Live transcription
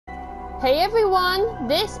Hey everyone,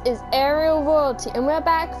 this is Aerial Royalty and we're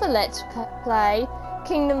back for Let's Play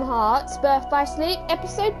Kingdom Hearts Birth by Sleep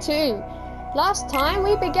Episode 2. Last time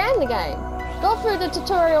we began the game, got through the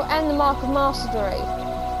tutorial and the Mark of Mastery.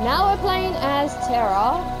 Now we're playing as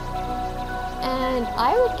Terra, and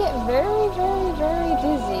I would get very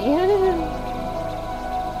dizzy.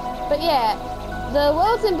 But yeah, the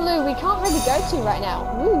worlds in blue we can't really go to right now.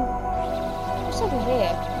 Ooh, what's over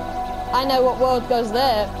here? I know what world goes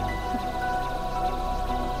there.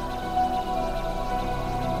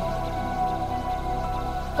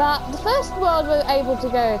 But the first world we're able to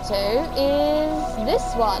go to is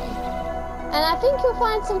this one. And I think you'll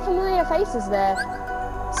find some familiar faces there.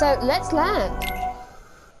 So let's land.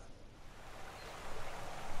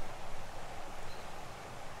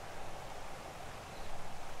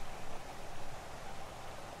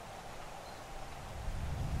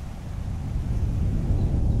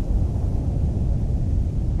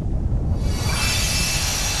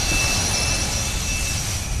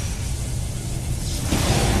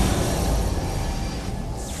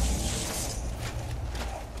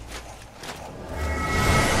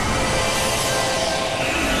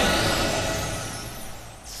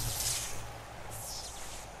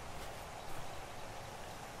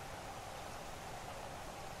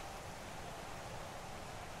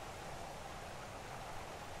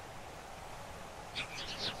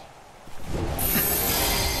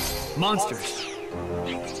 Monsters.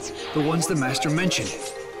 The ones the Master mentioned.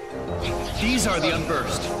 These are the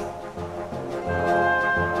Unburst.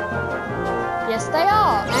 Yes, they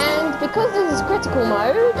are. And because this is critical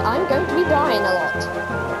mode, I'm going to be dying a lot.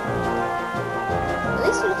 At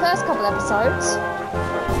least for the first couple episodes.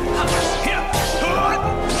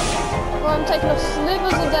 Well, I'm taking off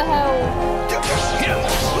slivers of the hell.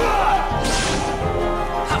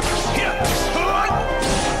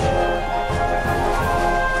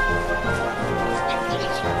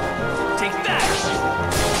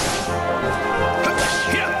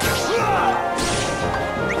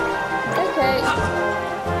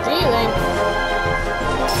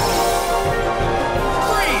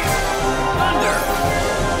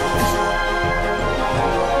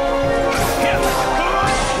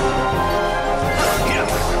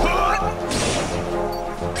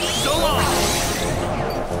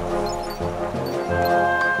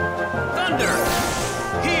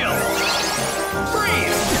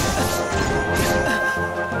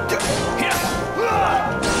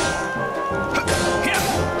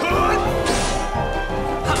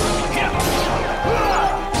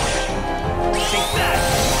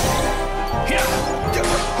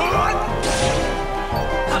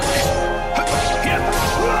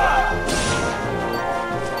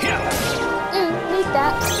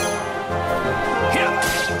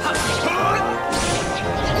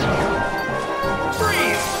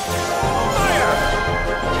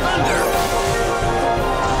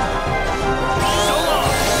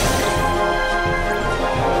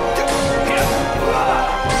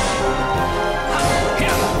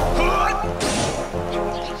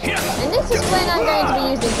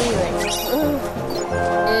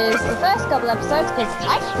 Couple episodes because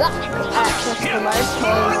I suck at critical mode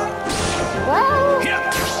because, well,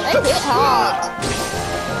 they hit hard.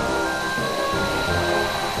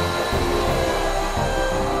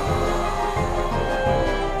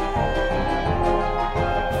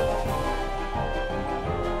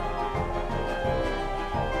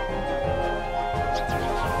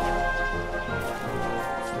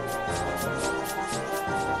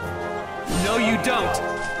 No, you don't.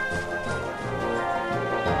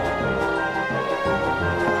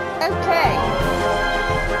 Okay.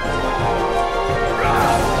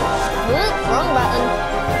 Wrong button.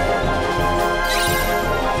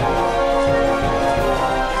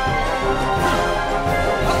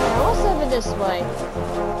 Now what's over this way?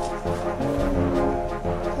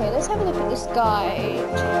 Okay, let's have a look at this guide.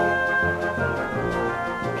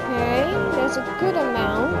 Okay, there's a good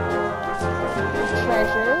amount of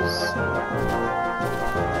treasures.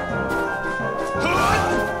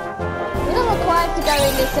 We're not required to go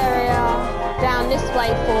in this area down this way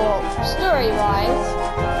for story-wise,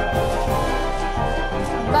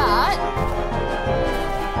 but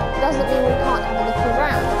doesn't mean we can't have a look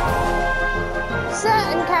around.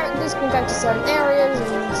 Certain characters can go to certain areas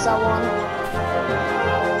and so on.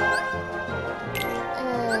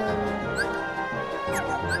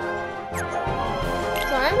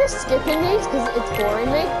 So I'm just skipping these because it's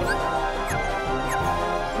boring me.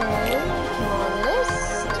 Okay, come on, list.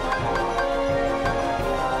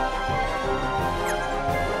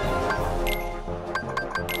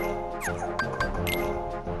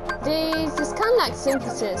 These, it's kind of like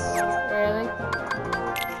synthesis, really.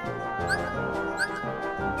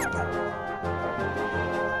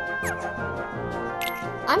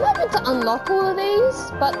 I'm hoping to unlock all of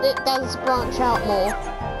these, but it does branch out more.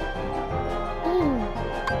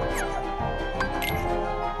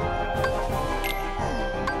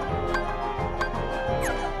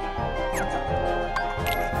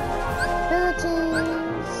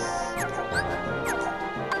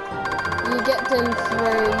 You get them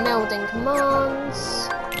through melding commands.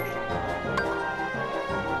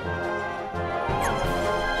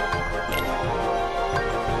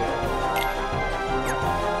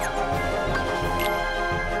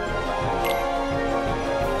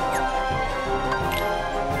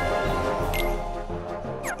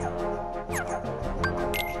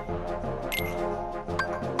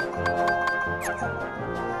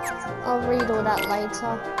 I'll read all that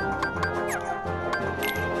later.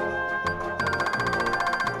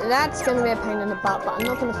 That's going to be a pain in the butt, but I'm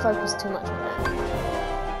not going to focus too much on that.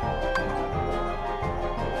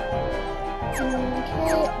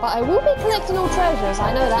 Okay, but I will be collecting all treasures,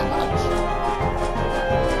 I know that much.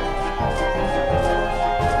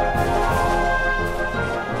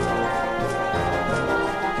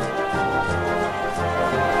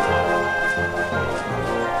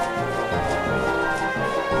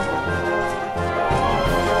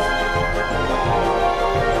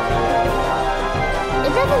 If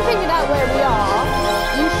you haven't figured out where we are,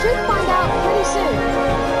 you should find out pretty soon.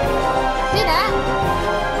 See that?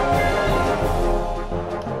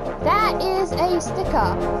 That is a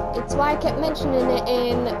sticker. It's why I kept mentioning it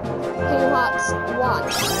in Kingdom Hearts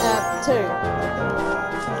 2.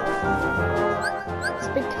 It's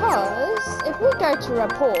because if we go to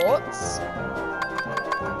reports,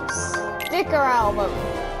 sticker album.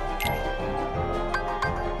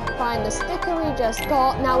 Find the sticker we just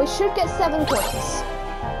got. Now we should get 7 points.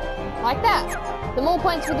 Like that. The more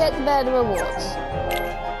points we get, the better the rewards.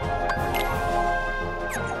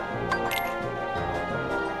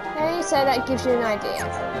 Okay, so that gives you an idea.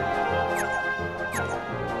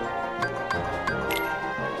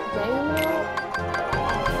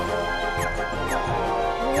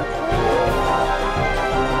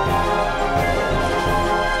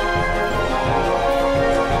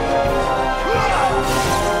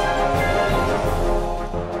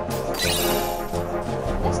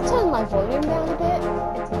 My volume down a bit.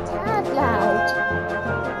 It's a tad loud.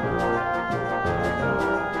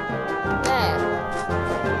 There.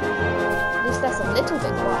 At least that's a little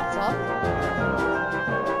bit quieter.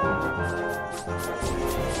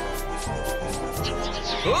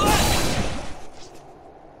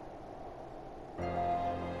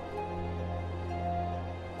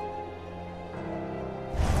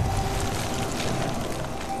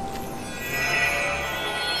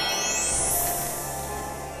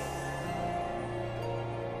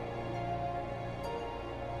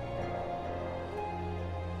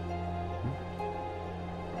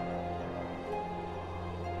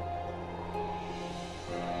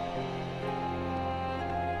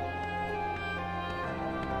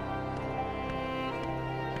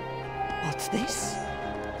 What's this?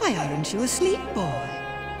 Why aren't you asleep, boy?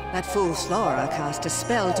 That fool Flora cast a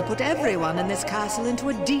spell to put everyone in this castle into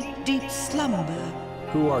a deep, deep slumber.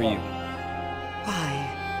 Who are you? Why,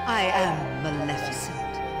 I am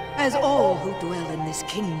Maleficent, as all who dwell in this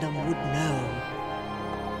kingdom would know.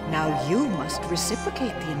 Now you must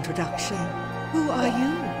reciprocate the introduction. Who are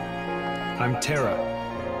you? I'm Terra.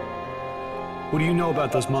 What do you know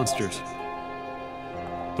about those monsters?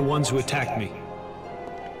 The ones who attacked me.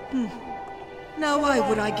 Now why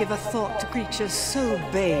would I give a thought to creatures so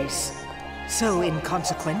base, so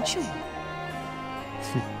inconsequential?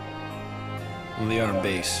 Well, they are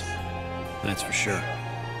base, that's for sure.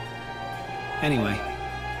 Anyway,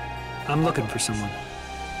 I'm looking for someone.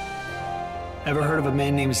 Ever heard of a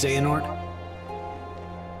man named Xehanort?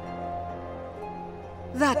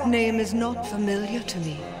 That name is not familiar to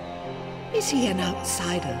me. Is he an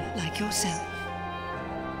outsider like yourself?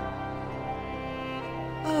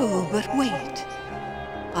 Oh, but wait.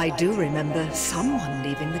 I do remember someone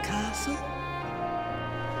leaving the castle.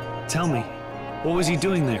 Tell me, what was he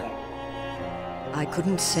doing there? I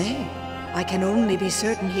couldn't say. I can only be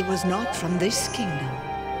certain he was not from this kingdom.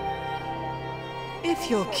 If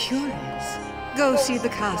you're curious, go see the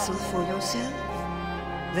castle for yourself.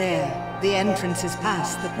 There, the entrance is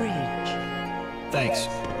past the bridge. Thanks.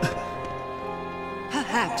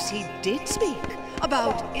 Perhaps he did speak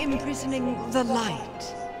about imprisoning the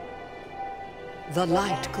light. The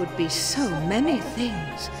light could be so many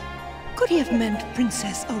things. Could he have meant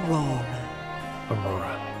Princess Aurora?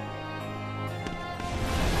 Aurora.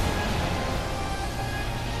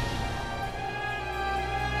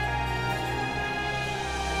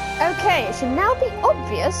 Okay, it should now be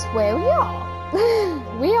obvious where we are.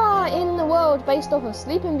 We are in the world based off of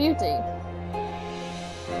Sleeping Beauty.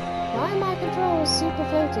 Why are my controls super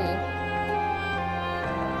floaty?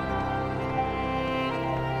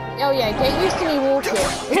 Oh yeah, get used to me walking.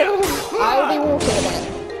 I will be walking a bit.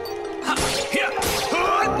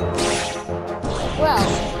 Well,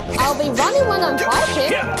 I'll be running when I'm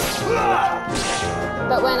fighting.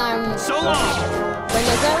 But when I'm... So long! When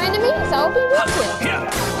there's no enemies, I'll be walking.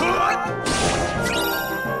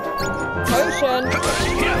 Potion.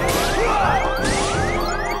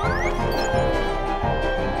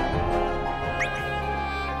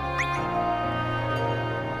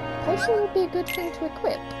 Potion would be a good thing to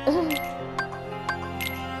equip.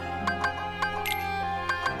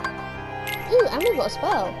 Ooh, and we've got a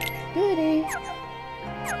spell. Goody.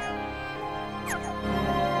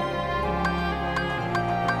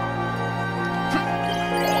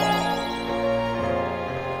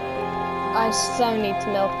 I so need to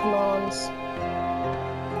know commands.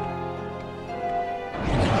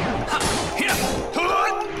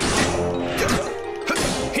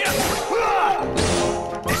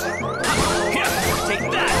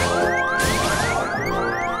 Take that!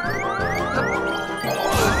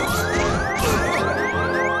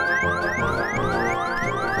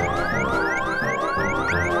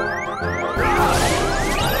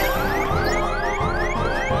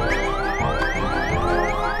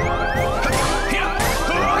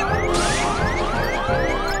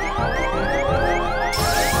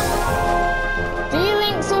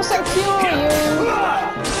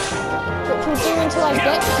 Until I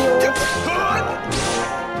get fuel.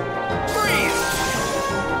 Freeze!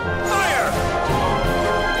 Fire!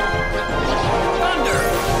 Thunder!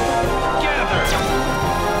 Gather!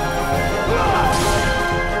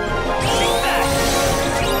 Take that!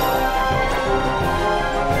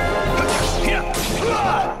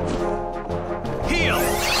 Heal!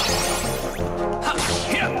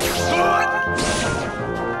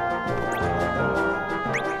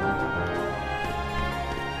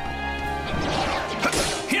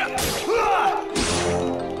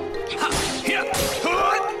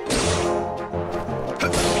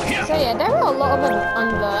 So yeah, there are a lot of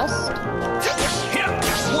unversed.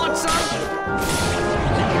 Want some?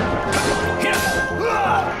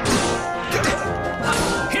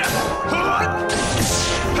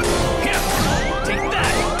 Take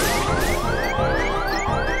that!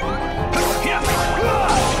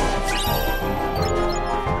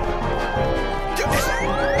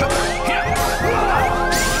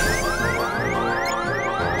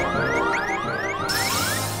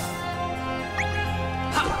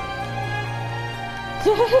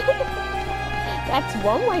 That's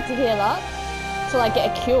one way to heal up. Till I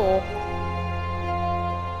get a cure.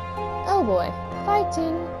 Oh boy.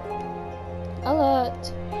 Fighting.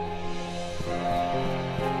 Alert.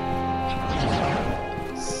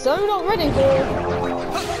 So not ready for.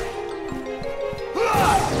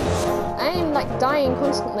 I am like dying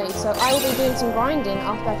constantly, so I will be doing some grinding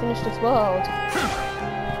after I finish this world.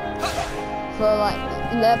 For like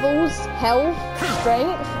levels, health,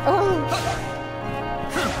 strength.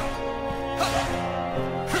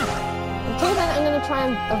 Until then, I'm going to try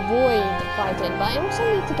and avoid fighting, but I also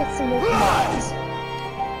need to get some more commands.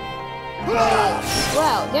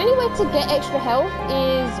 Well, the only way to get extra health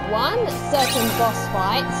is 1, certain boss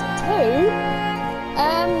fights, 2,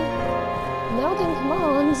 melding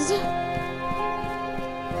commands.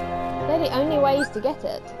 They're the only ways to get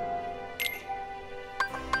it.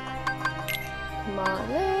 Command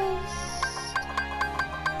list.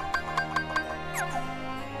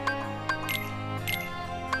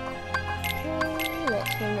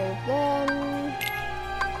 Let's remove them.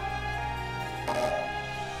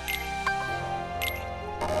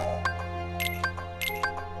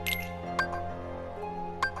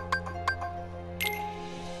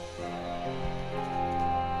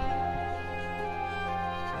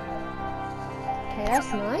 Okay,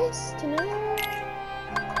 that's nice to know.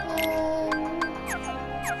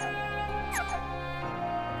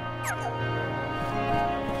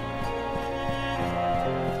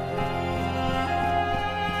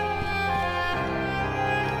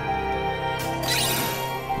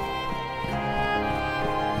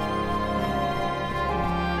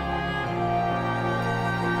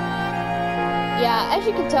 Yeah, as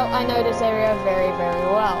you can tell, I know this area very, very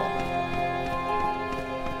well.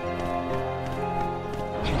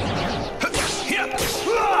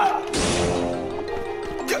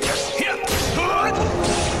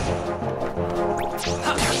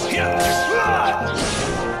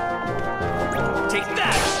 Take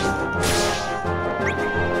that!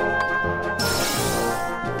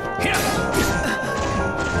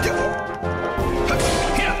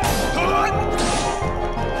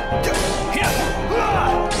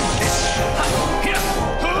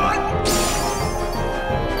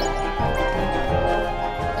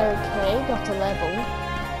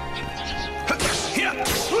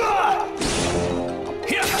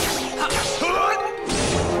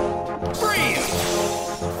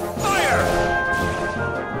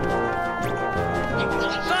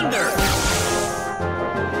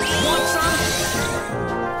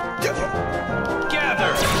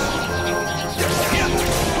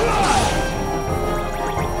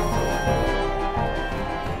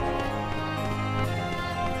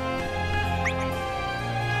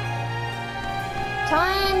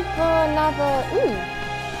 Ooh,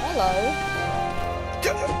 hello.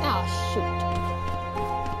 Ah, shoot.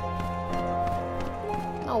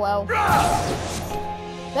 Oh well.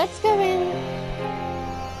 Let's go in.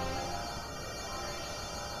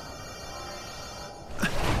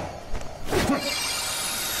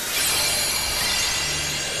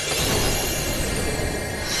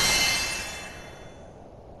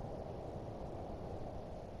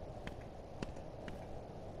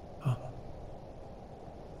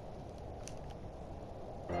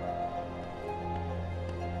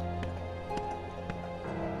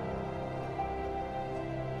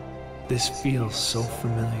 This feels so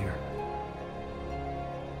familiar.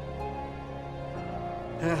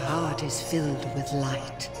 Her heart is filled with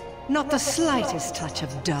light. Not the slightest touch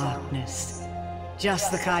of darkness.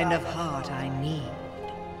 Just the kind of heart I need.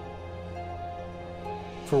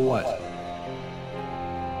 For what?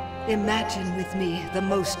 Imagine with me the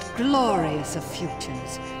most glorious of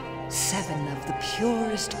futures. 7 of the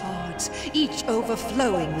purest hearts, each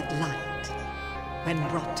overflowing with light. When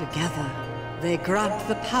brought together, they grant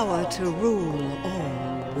the power to rule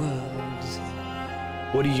all worlds.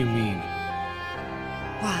 What do you mean?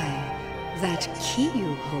 Why, that key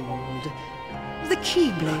you hold. The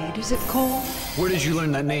Keyblade, is it called? Where did you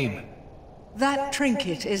learn that name? That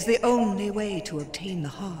trinket is the only way to obtain the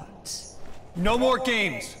hearts. No more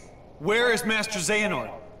games! Where is Master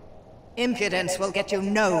Xehanort? Impudence will get you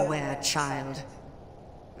nowhere, child.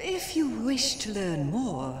 If you wish to learn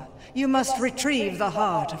more, you must retrieve the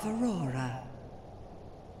heart of Aurora.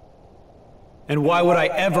 And why would I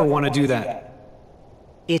ever want to do that?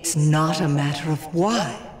 It's not a matter of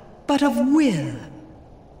why, but of will.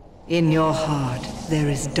 In your heart, there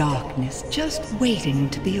is darkness just waiting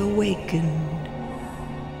to be awakened.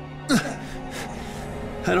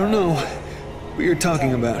 I don't know what you're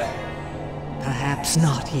talking about. Perhaps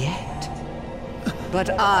not yet.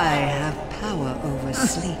 But I have power over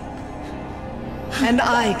sleep. And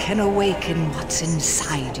I can awaken what's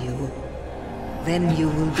inside you. Then you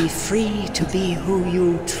will be free to be who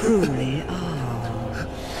you truly are.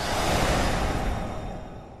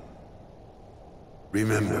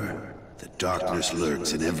 Remember, the darkness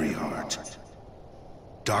lurks in every heart.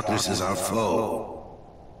 Darkness is our foe.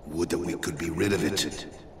 Would that we could be rid of it.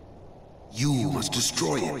 You must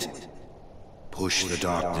destroy it. Push the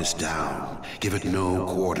darkness down. Give it no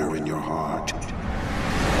quarter in your heart.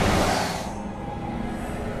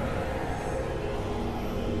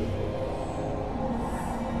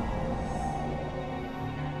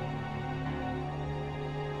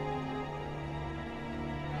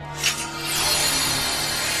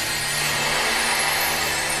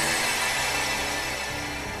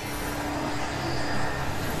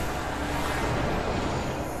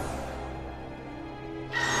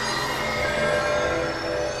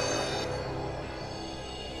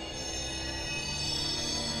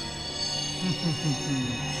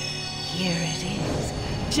 Here it is.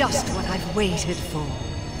 Just what I've waited for.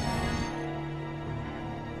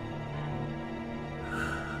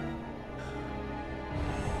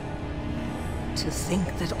 To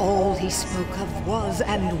think that all he spoke of was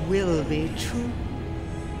and will be true.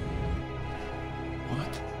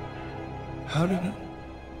 What? How did it...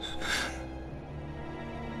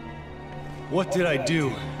 What did I do?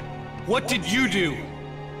 What did you do?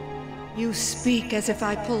 You speak as if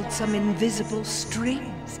I pulled some invisible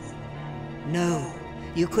strings. No,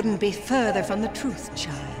 you couldn't be further from the truth,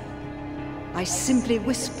 child. I simply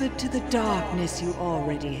whispered to the darkness you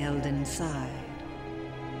already held inside.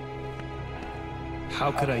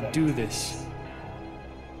 How could I do this?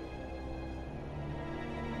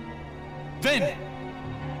 Then!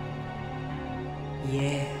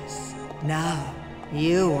 Yes. Now,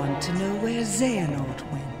 you want to know where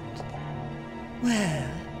Xehanort went. Well,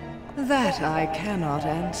 that I cannot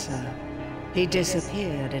answer. He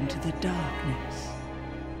disappeared into the darkness.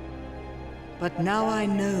 But now I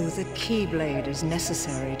know the Keyblade is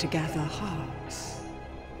necessary to gather hearts.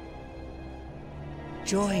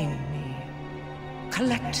 Join me.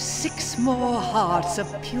 Collect 6 more hearts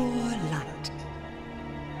of pure light.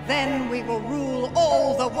 Then we will rule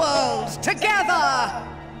all the worlds together!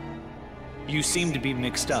 You seem to be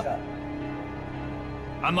mixed up.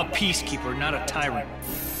 I'm a peacekeeper, not a tyrant.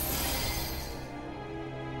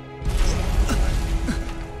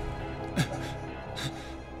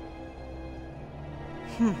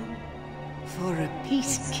 For a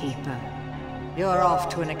peacekeeper, you're off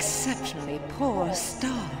to an exceptionally poor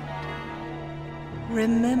start.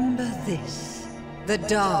 Remember this. The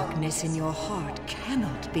darkness in your heart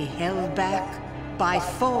cannot be held back by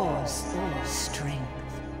force or strength.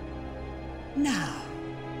 Now,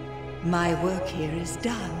 my work here is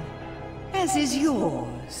done, as is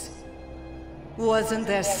yours. Wasn't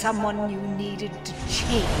there someone you needed to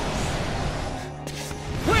change?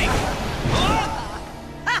 Wait!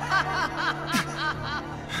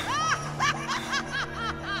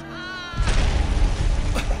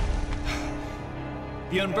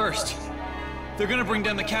 The Unburst. They're gonna bring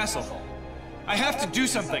down the castle. I have to do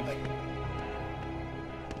something.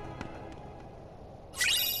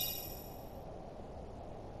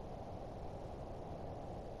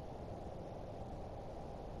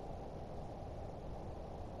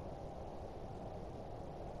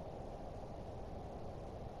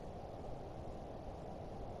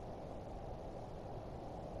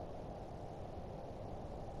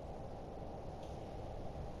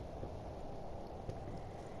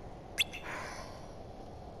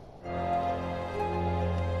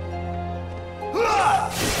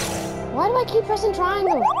 Why do I keep pressing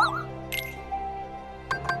triangle?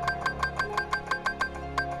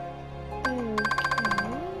 Okay,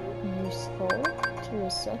 useful to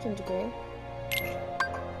a certain degree.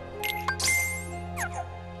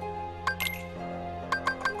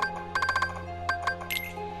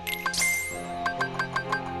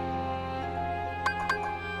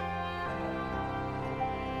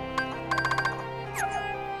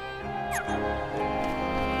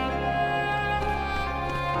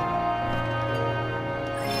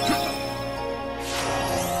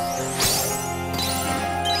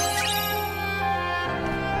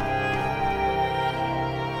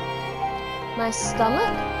 My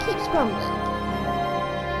stomach keeps grumbling.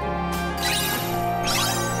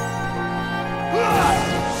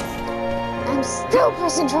 I'm still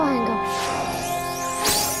pressing triangle.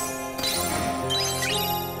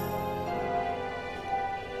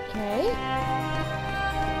 Okay.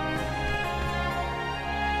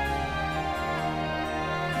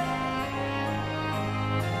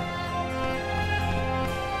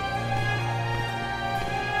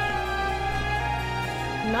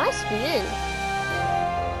 Nice view.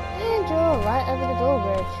 And you're right over the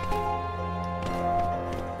drawbridge.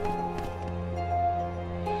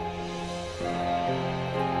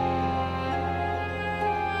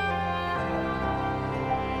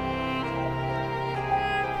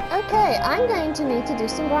 Okay, I'm going to need to do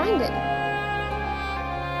some grinding.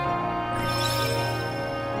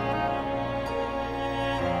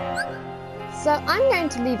 So I'm going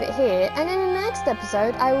to leave it here, and in the next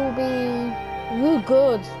episode I will be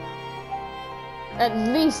good. At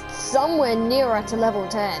least somewhere nearer to level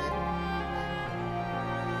 10.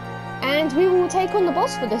 And we will take on the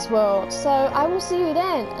boss for this world. So I will see you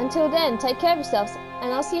then. Until then, take care of yourselves,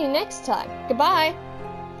 and I'll see you next time. Goodbye!